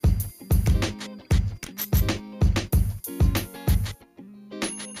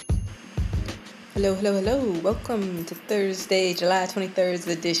Hello, hello, hello. Welcome to Thursday, July 23rd's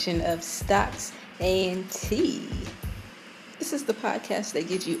edition of Stocks and Tea. This is the podcast that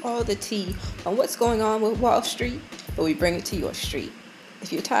gives you all the tea on what's going on with Wall Street, but we bring it to your street.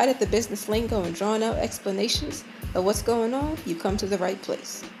 If you're tired of the business lingo and drawn out explanations of what's going on, you come to the right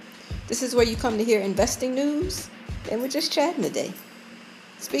place. This is where you come to hear investing news, and we're just chatting today.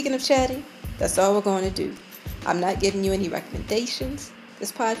 Speaking of chatting, that's all we're going to do. I'm not giving you any recommendations.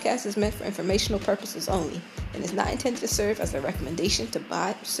 This podcast is meant for informational purposes only and is not intended to serve as a recommendation to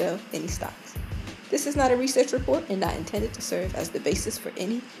buy or sell any stocks. This is not a research report and not intended to serve as the basis for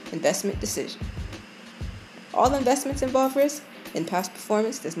any investment decision. All investments involve risk, and past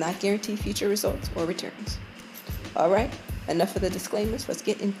performance does not guarantee future results or returns. Alright, enough of the disclaimers, let's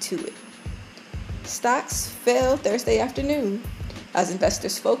get into it. Stocks fell Thursday afternoon as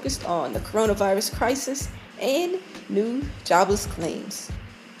investors focused on the coronavirus crisis and new jobless claims.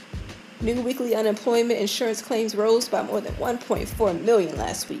 New weekly unemployment insurance claims rose by more than 1.4 million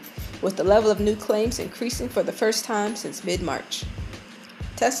last week, with the level of new claims increasing for the first time since mid-March.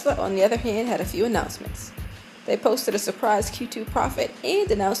 Tesla, on the other hand, had a few announcements. They posted a surprise Q2 profit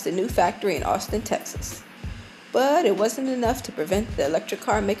and announced a new factory in Austin, Texas. But it wasn't enough to prevent the electric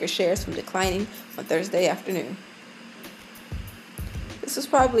car maker shares from declining on Thursday afternoon. This was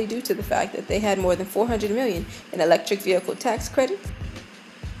probably due to the fact that they had more than $400 million in electric vehicle tax credits.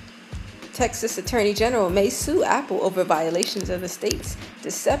 Texas Attorney General may sue Apple over violations of the state's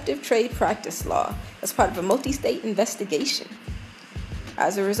deceptive trade practice law as part of a multi-state investigation.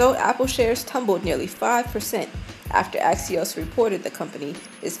 As a result, Apple shares tumbled nearly 5% after Axios reported the company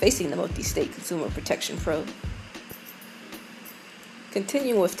is facing the multi-state consumer protection probe.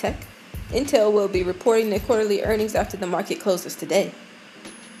 Continuing with tech, Intel will be reporting their quarterly earnings after the market closes today.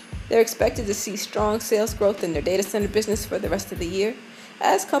 They're expected to see strong sales growth in their data center business for the rest of the year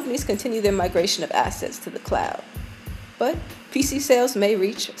as companies continue their migration of assets to the cloud. But PC sales may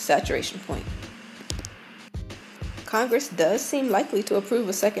reach a saturation point. Congress does seem likely to approve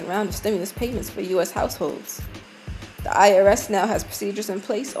a second round of stimulus payments for U.S. households. The IRS now has procedures in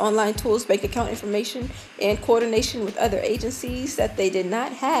place, online tools, bank account information, and coordination with other agencies that they did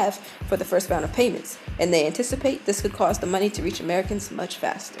not have for the first round of payments, and they anticipate this could cause the money to reach Americans much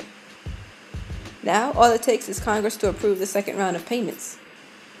faster. Now, all it takes is Congress to approve the second round of payments.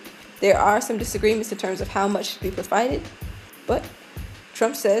 There are some disagreements in terms of how much should be provided, but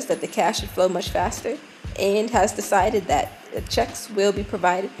Trump says that the cash should flow much faster and has decided that checks will be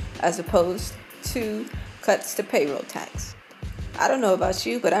provided as opposed to cuts to payroll tax. I don't know about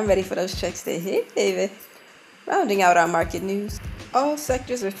you, but I'm ready for those checks to hit, baby. Rounding out our market news, all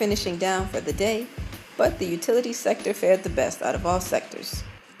sectors are finishing down for the day, but the utility sector fared the best out of all sectors.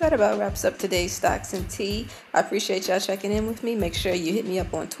 That about wraps up today's Stocks and Tea. I appreciate y'all checking in with me. Make sure you hit me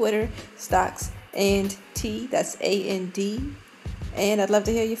up on Twitter, Stocks and Tea, that's A-N-D. And I'd love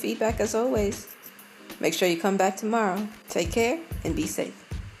to hear your feedback as always. Make sure you come back tomorrow. Take care and be safe.